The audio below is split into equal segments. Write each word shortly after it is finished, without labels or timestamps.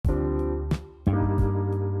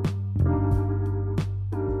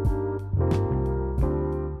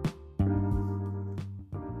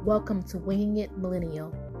Welcome to Winging It Millennial,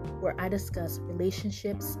 where I discuss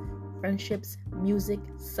relationships, friendships, music,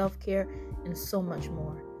 self-care, and so much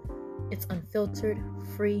more. It's unfiltered,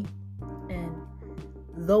 free, and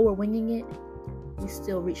though we're winging it, we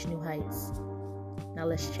still reach new heights. Now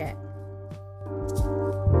let's chat.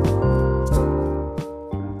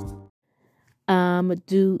 I'm a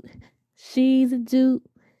dude, she's a dude,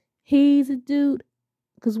 he's a dude,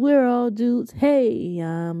 'cause we're all dudes. Hey,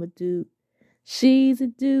 I'm a dude, she's a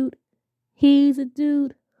dude, he's a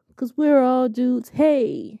dude, 'cause we're all dudes.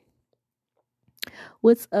 Hey.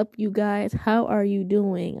 What's up, you guys? How are you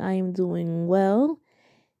doing? I am doing well.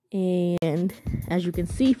 And as you can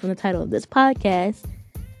see from the title of this podcast,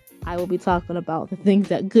 I will be talking about the things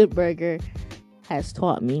that Good Burger has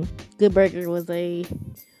taught me. Good Burger was a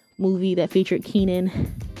movie that featured Kenan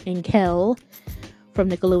and Kel from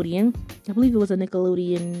Nickelodeon. I believe it was a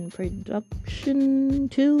Nickelodeon production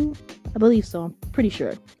too. I believe so. I'm pretty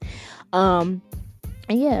sure. The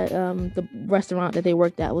restaurant that they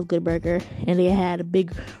worked at was Good Burger, and they had a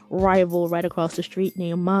big rival right across the street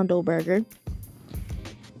named Mondo Burger.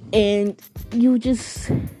 And we'll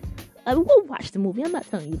watch the movie. I'm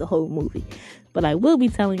not telling you the whole movie, but I will be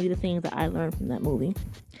telling you the things that I learned from that movie.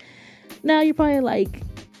 Now you're probably like,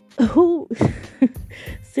 who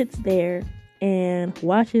sits there and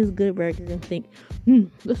watches Good Burger and think,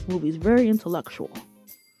 this movie is very intellectual?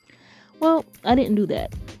 Well, I didn't do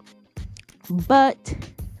that. But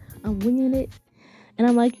I'm winging it. And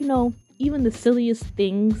I'm like, even the silliest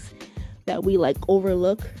things that we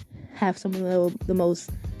overlook have some of the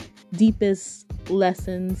most deepest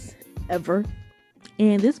lessons ever.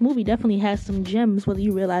 And this movie definitely has some gems, whether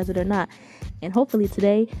you realize it or not. And hopefully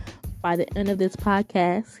today, by the end of this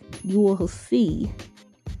podcast, you will see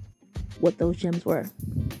what those gems were.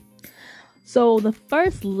 So the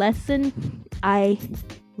first lesson I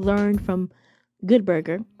learned from Good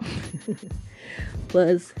Burger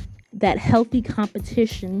was that healthy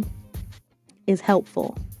competition is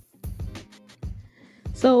helpful.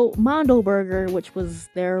 So Mondo Burger, which was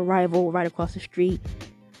their rival right across the street,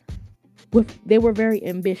 they were very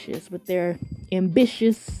ambitious with their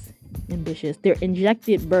their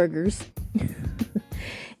injected burgers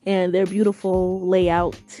and their beautiful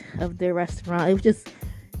layout of their restaurant. It was just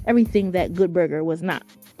everything that Good Burger was not.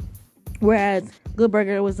 Whereas Good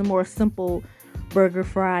Burger was a more simple burger,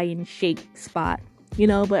 fry, and shake spot,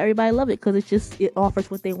 but everybody loved it because it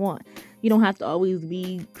offers what they want. You don't have to always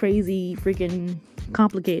be crazy freaking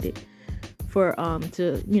complicated for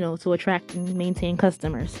to attract and maintain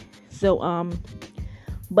customers. So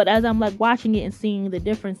but as I'm watching it and seeing the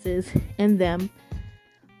differences in them,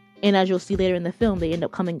 and as you'll see later in the film,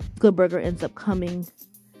 Good Burger ends up coming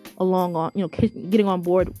along on, getting on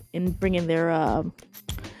board and bringing their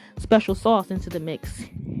special sauce into the mix.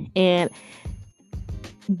 And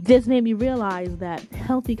this made me realize that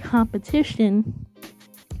healthy competition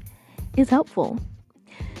is helpful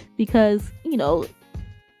because,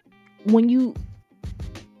 when you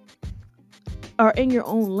are in your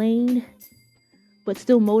own lane, but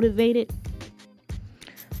still motivated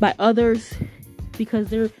by others because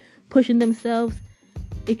they're pushing themselves,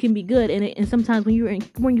 it can be good. And sometimes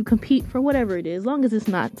when you compete for whatever it is, as long as it's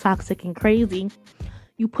not toxic and crazy,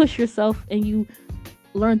 you push yourself and you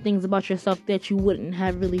learn things about yourself that you wouldn't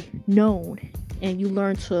have really known. And you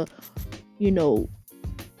learn to,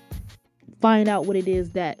 find out what it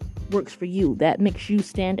is that works for you, that makes you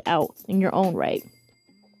stand out in your own right.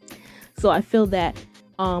 So I feel that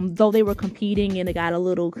though they were competing and it got a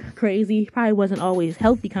little crazy, probably wasn't always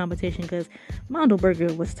healthy competition because Mondo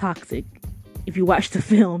Burger was toxic. If you watch the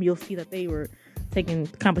film, you'll see that they were taking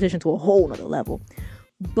competition to a whole nother level.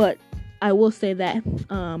 But I will say that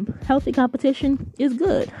healthy competition is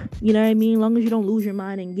good. You know what I mean? As long as you don't lose your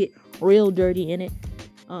mind and get real dirty in it,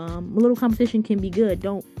 a little competition can be good.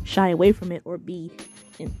 Don't shy away from it or be,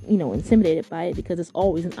 intimidated by it because it's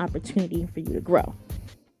always an opportunity for you to grow.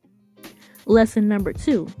 Lesson number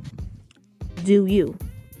 2, do you.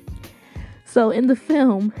 So in the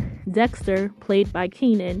film, Dexter, played by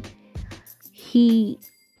Kenan, he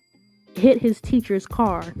hit his teacher's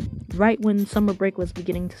car right when summer break was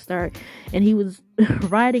beginning to start, and he was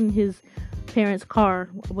riding his parents' car,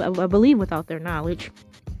 I believe without their knowledge,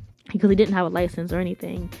 because he didn't have a license or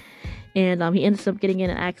anything, and he ended up getting in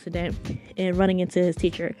an accident and running into his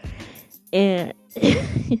teacher. And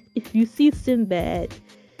if you see Sinbad,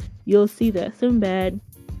 you'll see that Sinbad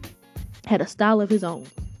had a style of his own,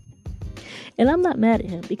 and I'm not mad at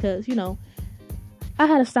him because I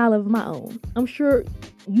had a style of my own. I'm sure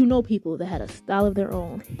people that had a style of their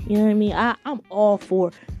own. You know what I mean? I'm all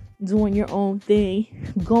for doing your own thing,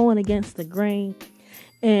 going against the grain.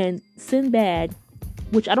 And Sinbad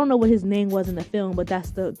which I don't know what his name was in the film, but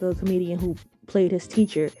that's the comedian who played his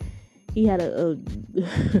teacher. He had a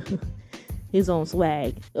his own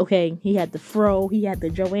swag. Okay, he had the fro, he had the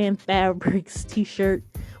Joanne Fabrics t-shirt,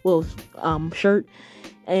 shirt,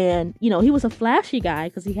 and he was a flashy guy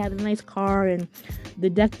because he had a nice car and the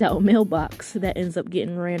decked out mailbox that ends up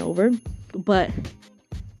getting ran over. But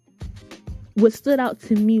what stood out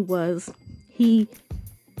to me was he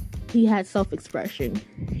had self-expression.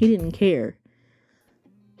 He didn't care.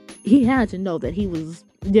 He had to know that he was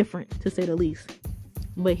different, to say the least.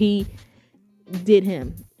 But he did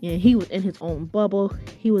him. And he was in his own bubble.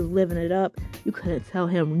 He was living it up. You couldn't tell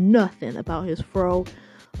him nothing about his fro,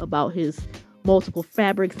 about his multiple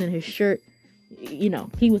fabrics in his shirt. He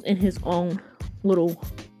was in his own little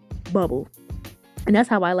bubble. And that's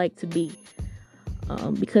how I like to be.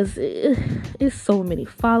 Because it's so many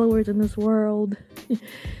followers in this world.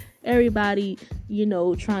 Everybody,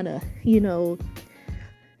 trying to,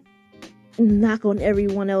 knock on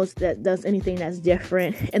everyone else that does anything that's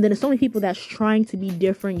different. And then there's so many people that's trying to be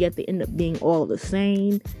different, yet they end up being all the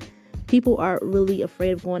same. People are really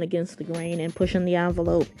afraid of going against the grain and pushing the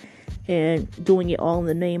envelope and doing it all in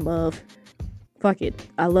the name of, fuck it,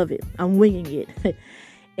 I love it, I'm winging it.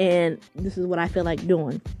 And this is what I feel like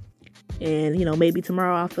doing. And, maybe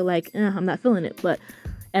tomorrow I'll feel like, I'm not feeling it. But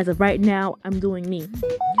as of right now, I'm doing me.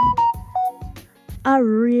 I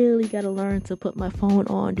really got to learn to put my phone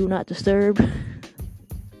on Do Not Disturb.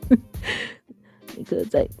 Because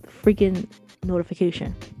that freaking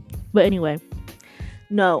notification. But anyway.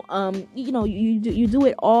 No, you do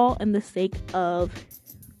it all in the sake of,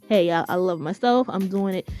 hey, I love myself. I'm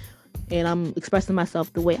doing it. And I'm expressing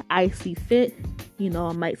myself the way I see fit. I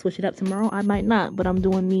might switch it up tomorrow. I might not. But I'm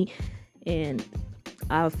doing me. And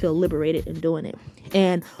I feel liberated in doing it.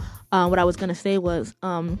 And what I was going to say was,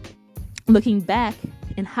 looking back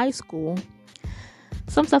in high school,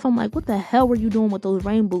 some stuff I'm like, what the hell were you doing with those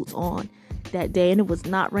rain boots on that day? And it was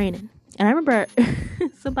not raining. And I remember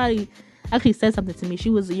somebody actually said something to me. She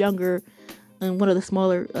was younger in one of the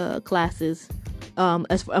smaller classes. Not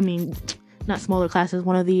smaller classes,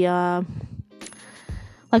 one of the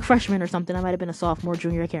like freshmen or something. I might have been a sophomore,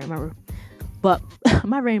 junior, I can't remember. But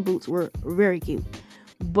my rain boots were very cute.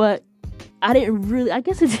 But I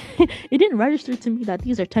guess it didn't register to me that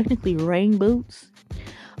these are technically rain boots.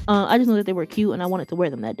 I just know that they were cute and I wanted to wear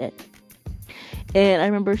them that day. And I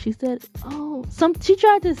remember she said, she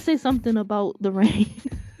tried to say something about the rain.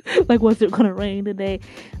 Like, was it going to rain today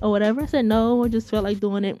or whatever? I said, no, I just felt like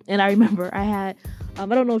doing it. And I remember I had, I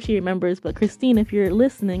don't know if she remembers, but Christine, if you're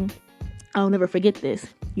listening, I'll never forget this.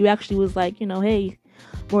 You actually was like, hey,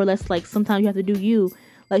 more or less, like, sometimes you have to do you.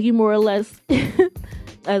 Like, you more or less,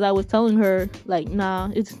 as I was telling her, like, nah,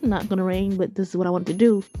 it's not gonna rain, but this is what I want to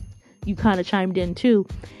do. You kind of chimed in too,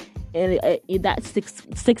 and that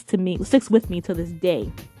sticks with me to this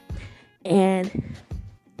day. And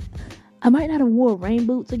I might not have wore rain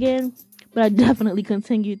boots again, but I definitely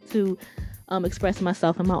continued to express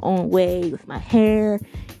myself in my own way with my hair,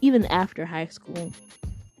 even after high school.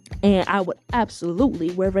 And I would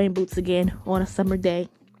absolutely wear rain boots again on a summer day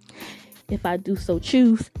if I do so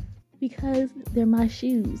choose, because they're my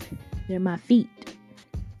shoes, they're my feet,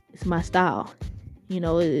 it's my style.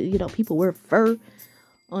 People wear fur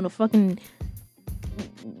on a fucking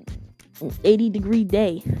 80-degree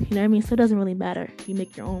day. You know what I mean? So it doesn't really matter. You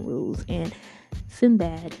make your own rules, and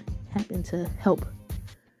Sinbad happened to help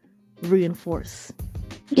reinforce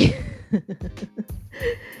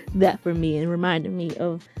that for me and reminded me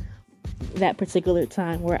of that particular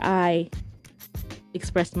time where I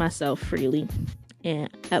expressed myself freely and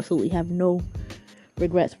absolutely have no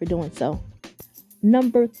regrets for doing so.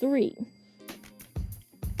 Number 3,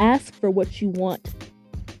 ask for what you want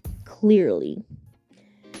clearly.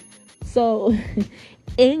 So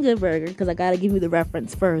in Good Burger, because I gotta give you the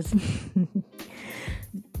reference first,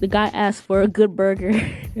 the guy asked for a good burger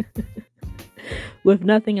with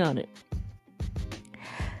nothing on it.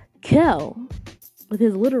 Kel, with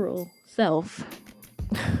his literal self,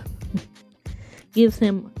 gives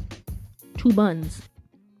him 2 buns.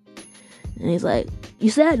 And he's like, you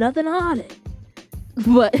said nothing on it.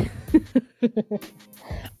 But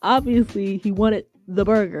obviously he wanted the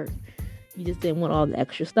burger. He just didn't want all the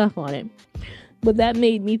extra stuff on it. But that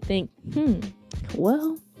made me think,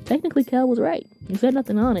 well, technically Kel was right. You said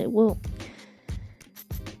nothing on it. Well,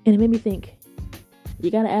 and it made me think, you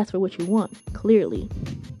gotta ask for what you want, clearly.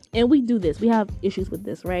 And we do this. We have issues with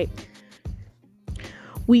this, right?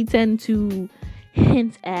 We tend to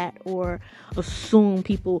hint at or assume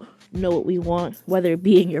people know what we want, whether it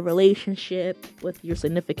be in your relationship with your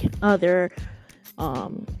significant other,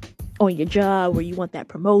 on your job where you want that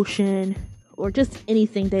promotion, or just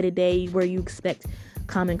anything day to day where you expect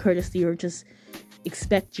common courtesy or just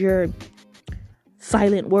expect your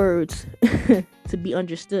silent words to be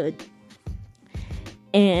understood.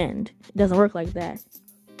 And it doesn't work like that.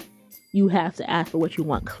 You have to ask for what you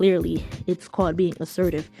want clearly. It's called being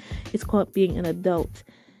assertive. It's called being an adult.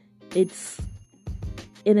 It's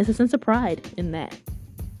a sense of pride in that.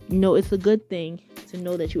 It's a good thing to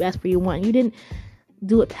know that you ask for what you want. You didn't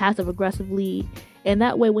do it passive aggressively. And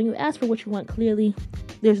that way, when you ask for what you want clearly,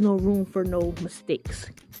 there's no room for no mistakes.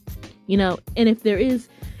 And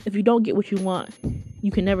if you don't get what you want,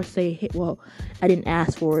 you can never say, hey, well, I didn't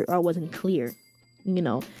ask for it or I wasn't clear.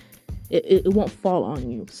 It won't fall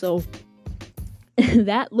on you. So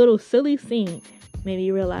that little silly scene made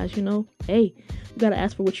me realize, hey, you got to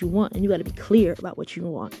ask for what you want and you got to be clear about what you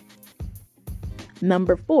want.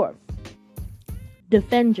 Number 4,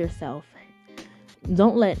 defend yourself.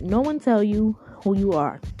 Don't let no one tell you who you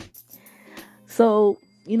are. So,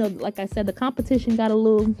 like I said, the competition got a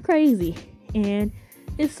little crazy, and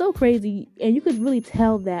it's so crazy. And you could really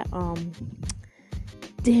tell that,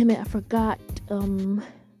 damn it, I forgot,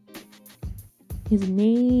 his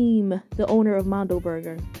name, the owner of Mondo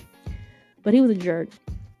Burger, but he was a jerk.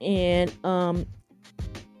 And,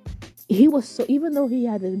 he was even though he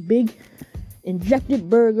had this big injected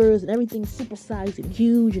burgers and everything supersized and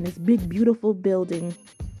huge in this big, beautiful building,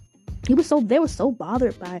 they were so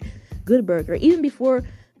bothered by Good Burger, even before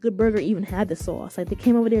Good Burger even had the sauce. Like, they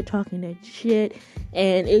came over there talking that shit,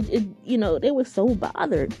 and they were so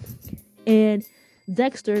bothered. And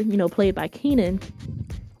Dexter, played by Kenan,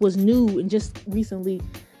 was new and just recently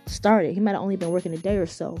started. He might have only been working a day or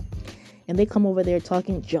so. And they come over there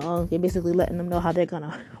talking junk. They're basically letting them know how they're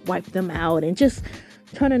gonna wipe them out and just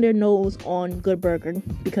turning their nose on Good Burger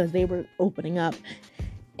because they were opening up.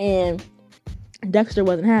 And Dexter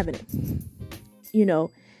wasn't having it.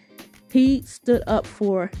 He stood up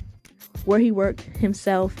for where he worked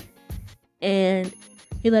himself, and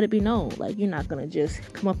he let it be known, like, you're not gonna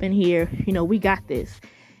just come up in here, we got this.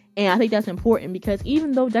 And I think that's important, because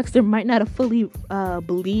even though Dexter might not have fully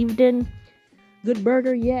believed in Good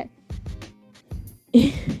Burger yet,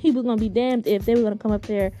 he was gonna be damned if they were gonna come up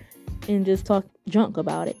there and just talk junk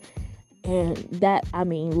about it. And that,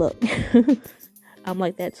 look, I'm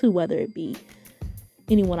like that too, whether it be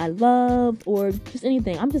anyone I love or just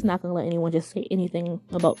anything. I'm just not gonna let anyone just say anything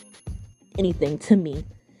about anything to me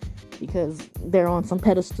because they're on some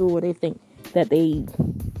pedestal where they think that they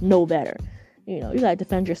know better. You gotta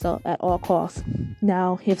defend yourself at all costs.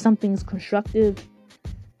 Now, if something's constructive,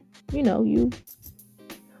 you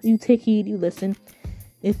take heed, you listen,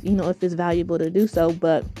 if it's valuable to do so.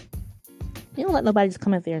 But you don't let nobody just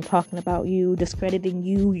come in there and talking about you, discrediting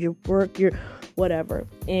you, your work, your whatever.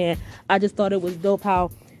 And I just thought it was dope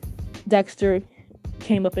how Dexter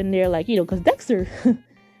came up in there, like, because Dexter,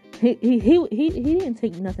 he didn't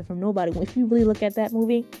take nothing from nobody. If you really look at that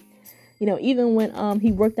movie, even when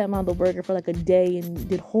he worked at Mondo Burger for like a day and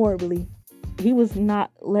did horribly, he was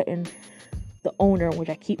not letting the owner, which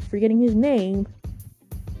I keep forgetting his name,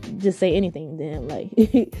 just say anything to him. Like,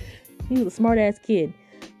 he was a smart ass kid.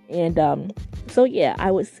 And so yeah,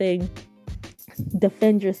 I would say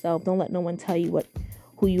defend yourself. Don't let no one tell you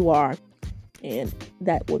who you are. And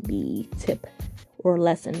that would be tip or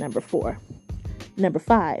lesson number 4. Number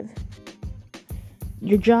 5,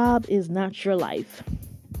 your job is not your life.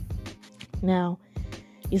 Now,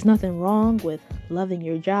 there's nothing wrong with loving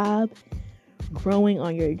your job, growing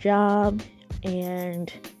on your job,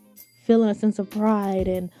 and feeling a sense of pride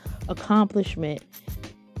and accomplishment,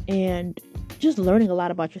 and just learning a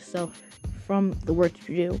lot about yourself from the work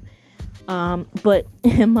you do. But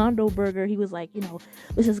in Mondo Burger, he was like,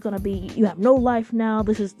 this is gonna be, you have no life now.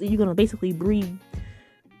 You're gonna basically breathe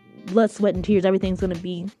blood, sweat, and tears. Everything's gonna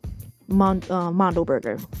be Mondo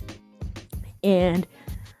Burger. And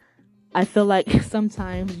I feel like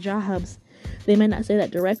sometimes jobs, they may not say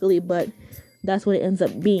that directly, but that's what it ends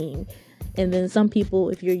up being. And then some people,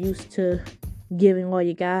 if you're used to giving all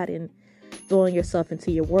you got and throwing yourself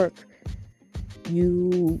into your work,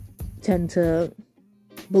 you tend to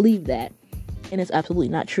believe that. And it's absolutely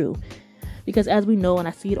not true. Because as we know, and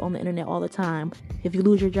I see it on the internet all the time, if you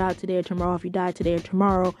lose your job today or tomorrow, if you die today or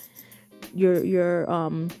tomorrow, your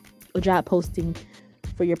job posting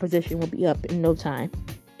for your position will be up in no time.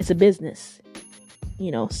 It's a business,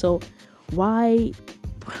 so why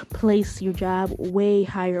place your job way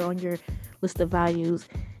higher on your list of values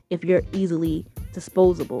if you're easily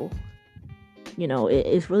disposable?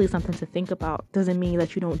 It's really something to think about. Doesn't mean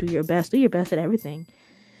that you don't do your best. Do your best at everything,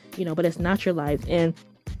 but it's not your life. And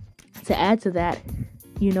to add to that,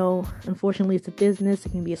 unfortunately, it's a business.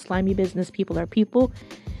 It can be a slimy business. People are people.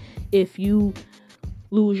 if you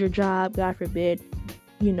lose your job, God forbid,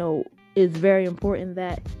 it's very important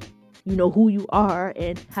that you know who you are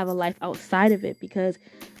and have a life outside of it, because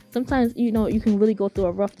sometimes, you can really go through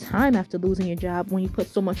a rough time after losing your job when you put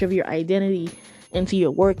so much of your identity into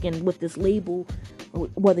your work and with this label,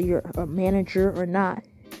 whether you're a manager or not.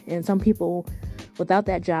 And some people without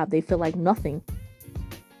that job, they feel like nothing.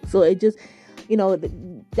 So it just,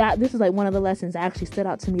 that this is like one of the lessons that actually stood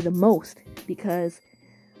out to me the most, because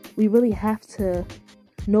we really have to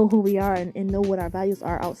know who we are and know what our values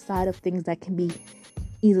are outside of things that can be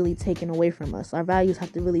easily taken away from us. Our values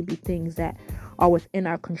have to really be things that are within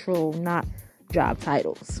our control, not job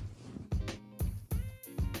titles.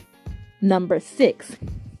 Number 6,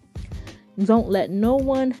 don't let no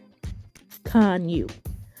one con you.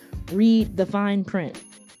 Read the fine print.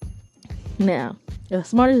 Now, as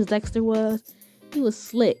smart as Dexter was, he was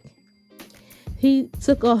slick. He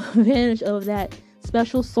took advantage of that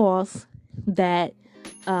special sauce that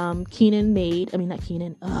Kenan made. I mean, not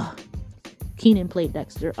Kenan. Kenan played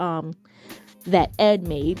Dexter. That Ed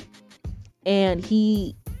made, and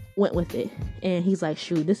he went with it. And he's like,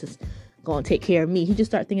 shoot, this is gonna take care of me. He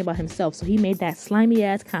just started thinking about himself. So he made that slimy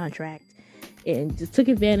ass contract and just took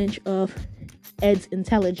advantage of Ed's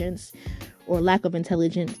intelligence, or lack of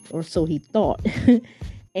intelligence, or so he thought,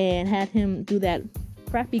 and had him do that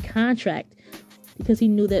crappy contract because he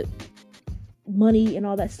knew that money and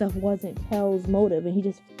all that stuff wasn't Kel's motive, and he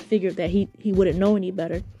just figured that he wouldn't know any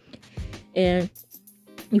better. And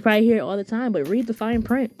you probably hear it all the time, but read the fine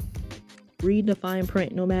print. Read the fine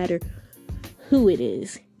print, no matter who it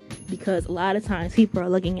is, because a lot of times people are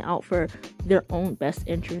looking out for their own best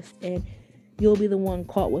interest, and you'll be the one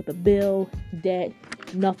caught with a bill, debt,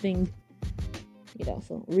 nothing,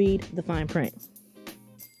 so read the fine print.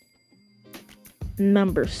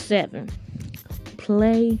 Number 7,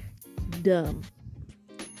 play dumb.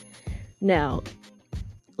 Now,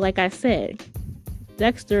 like I said,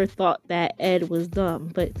 Dexter thought that Ed was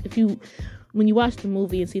dumb, but when you watch the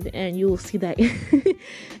movie and see the end, you'll see that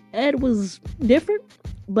Ed was different,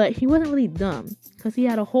 but he wasn't really dumb, because he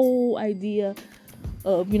had a whole idea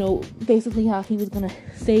of, basically how he was going to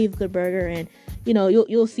save Good Burger, and,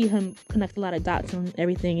 you'll see him connect a lot of dots and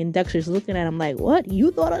everything, and Dexter's looking at him like, what? You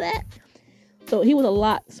thought of that? So he was a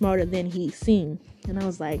lot smarter than he seemed, and I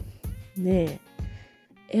was like, man,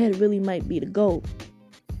 Ed really might be the GOAT,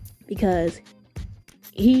 because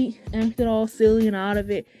he acted all silly and out of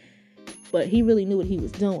it, but he really knew what he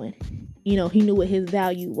was doing. He knew what his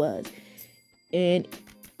value was, and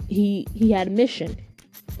he had a mission.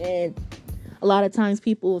 And a lot of times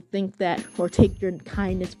people think that, or take your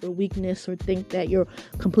kindness for weakness, or think that you're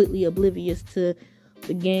completely oblivious to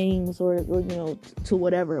the games or to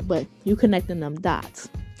whatever, but you connecting them dots.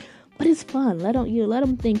 But it's fun. Let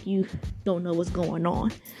them think you don't know what's going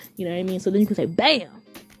on. You know what I mean? So then you can say, bam,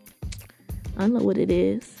 I know what it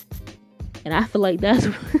is. And I feel like that's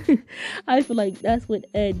what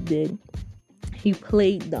Ed did. He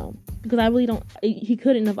played dumb, because he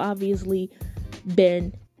couldn't have obviously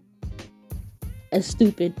been as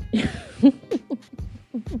stupid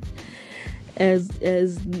as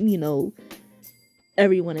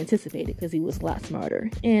everyone anticipated, because he was a lot smarter.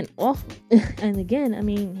 And again, I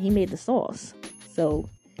mean, he made the sauce. So,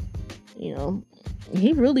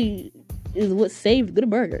 he really is what saved Good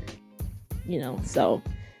Burger. So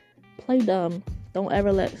play dumb. Don't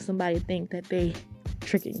ever let somebody think that they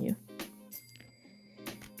tricking you.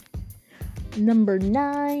 Number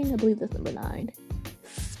 9, I believe that's number 9.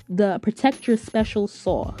 The protect your special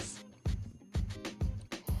sauce.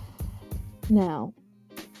 Now,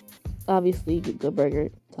 obviously, Good Burger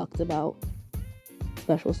talks about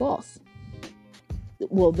special sauce.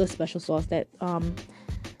 Well, the special sauce that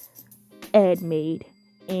Ed made,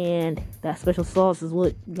 and that special sauce is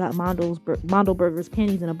what got Mondo Burger's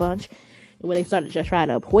panties in a bunch, where they started to try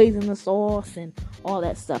to poison the sauce and all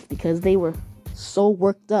that stuff, because they were so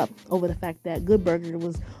worked up over the fact that Good Burger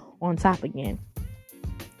was on top again.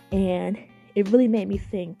 And it really made me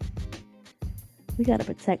think, we gotta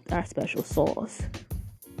protect our special sauce.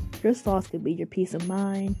 Your sauce could be your peace of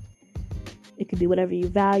mind. It could be whatever you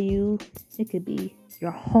value. It could be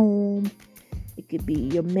your home. It could be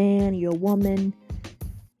your man, your woman,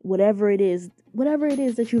 whatever it is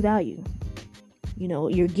that you value.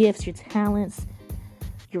 Your gifts, your talents,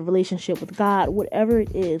 your relationship with God, whatever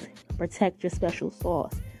it is, protect your special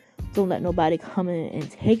sauce. Don't let nobody come in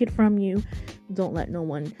and take it from you. Don't let no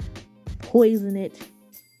one poison it.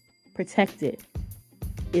 Protect it.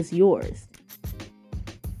 It's yours.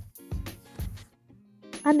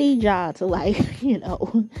 I need y'all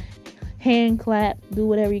to hand clap, do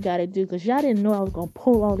whatever you gotta do, because y'all didn't know I was gonna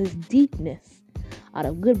pull all this deepness out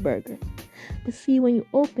of Good Burger. But see, when you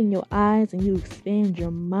open your eyes and you expand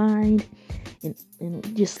your mind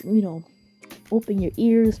and just, open your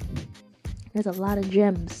ears, there's a lot of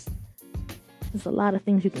gems. There's a lot of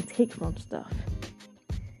things you can take from stuff.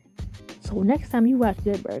 So next time you watch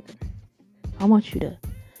Good Burger, I want you to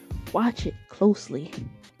watch it closely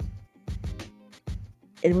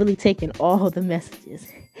and really take in all the messages.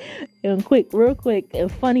 And real quick, a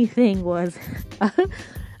funny thing was,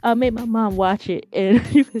 I made my mom watch it, and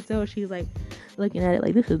you could tell she's like looking at it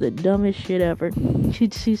like, this is the dumbest shit ever.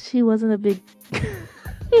 She wasn't a big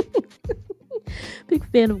big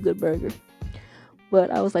fan of Good Burger, but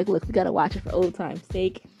I was like, look, we gotta watch it for old time's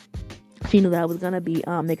sake. She knew that I was gonna be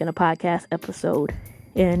making a podcast episode,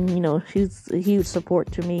 and she's a huge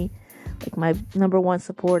support to me, like my number one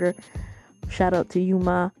supporter. Shout out to you,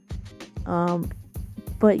 Ma.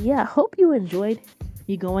 But yeah, I hope you enjoyed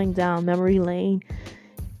me going down memory lane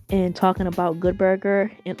and talking about Good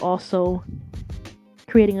Burger, and also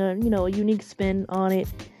creating a unique spin on it,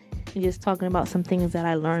 and just talking about some things that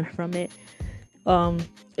I learned from it.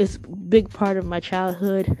 It's a big part of my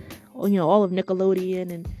childhood, all of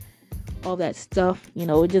Nickelodeon and all that stuff.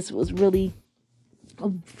 It just was really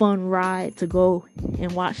a fun ride to go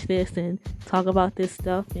and watch this and talk about this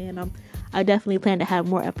stuff. And I definitely plan to have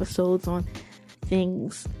more episodes on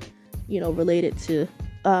things, related to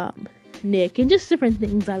Nick, and just different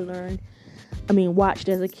things I watched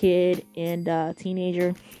as a kid and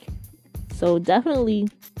teenager. So definitely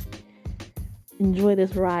enjoy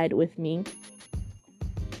this ride with me.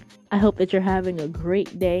 I hope that you're having a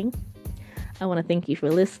great day. I want to thank you for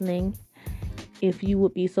listening. If you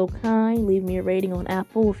would be so kind, leave me a rating on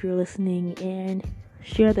Apple if you're listening, and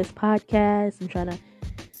share this podcast and try to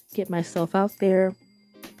get myself out there,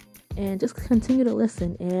 and just continue to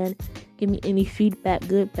listen and give me any feedback,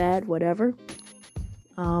 good, bad, whatever.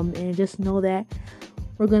 And just know that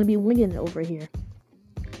we're going to be winging it over here.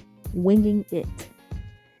 Winging it.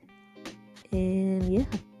 And yeah,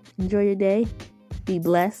 enjoy your day. Be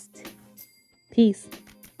blessed. Peace.